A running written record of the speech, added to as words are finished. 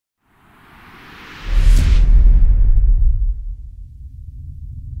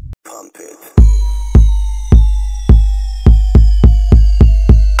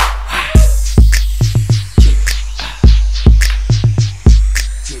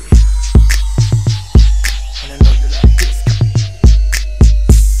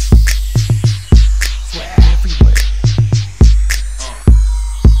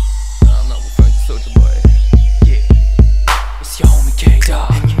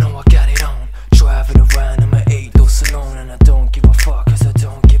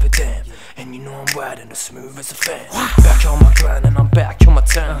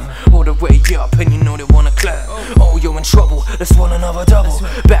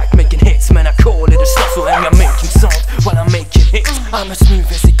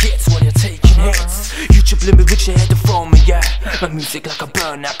music like a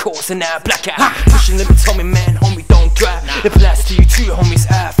burnout, causing out blackout. Pushing limits, homie, man, homie, don't drive. It applies to you too, homies,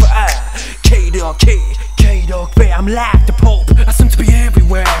 eye for eye. K-Dogg, K-Dogg, babe, I'm like the Pope. I seem to be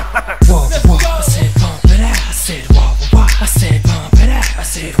everywhere. Whoa, whoa, I said pump it out. I said whoa, whoa, I said pump it out. I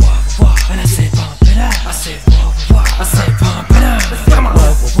said whoa, whoa, and I said pump it out. I said whoa, whoa, I said pump it out. Come on,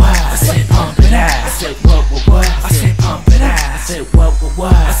 whoa, whoa, I said pump it out. I said whoa, whoa, I said pump it out. I said whoa, whoa,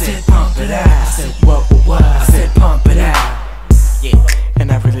 I said pump it out. I said whoa, whoa, I said pump it out. Yeah,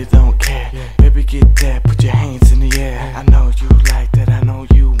 and I really don't care. Baby, get that, put your hands in the air. I know you like that, I know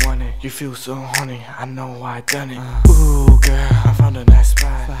you want it. You feel so horny, I know I done it. Ooh, girl, I found a nice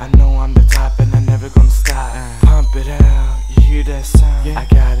spot. I know I'm the top and I'm never gonna stop. Pump it out, you hear that sound? I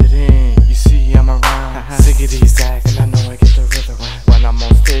got it in, you see I'm around. Ziggity zack, and I know I get the rhythm. When I'm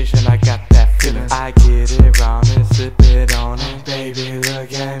on stage and I got that feeling, I get it round and slip it on it. Baby,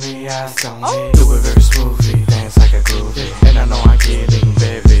 look at me, I stoned it. Do it very smoothly, dance like a groovy. And I know I'm getting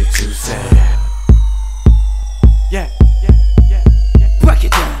very too sad. Yeah, yeah, yeah, yeah. Break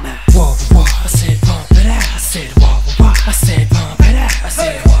it down now. Whoa, whoa, I said pump it out. I said whoa, whoa, I said pump it out. I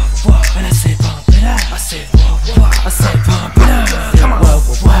said whoa, whoa, and I said pump it out. I said whoa, whoa, I said pump it out. Come on, whoa,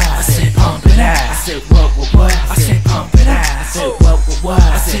 whoa, I said pump it out. I said whoa, whoa, I said pump it out. I said whoa, whoa,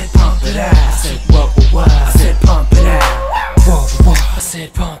 I said pump it out. I said whoa, whoa, I said pump it out. Whoa, whoa, I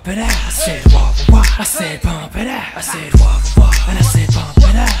said pump it out. I said whoa, whoa, I said pump it out. I said whoa, whoa, and I said pump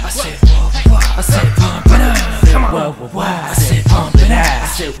it out. I said whoa, whoa, I said pump it out. Come on, whoa, whoa, I said pump it out. I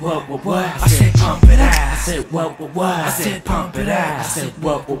said whoa, whoa, I said pump it out. I said whoa, whoa, I said pump it out. I said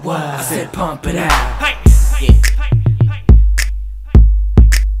whoa, whoa, I said pump it out. Yeah.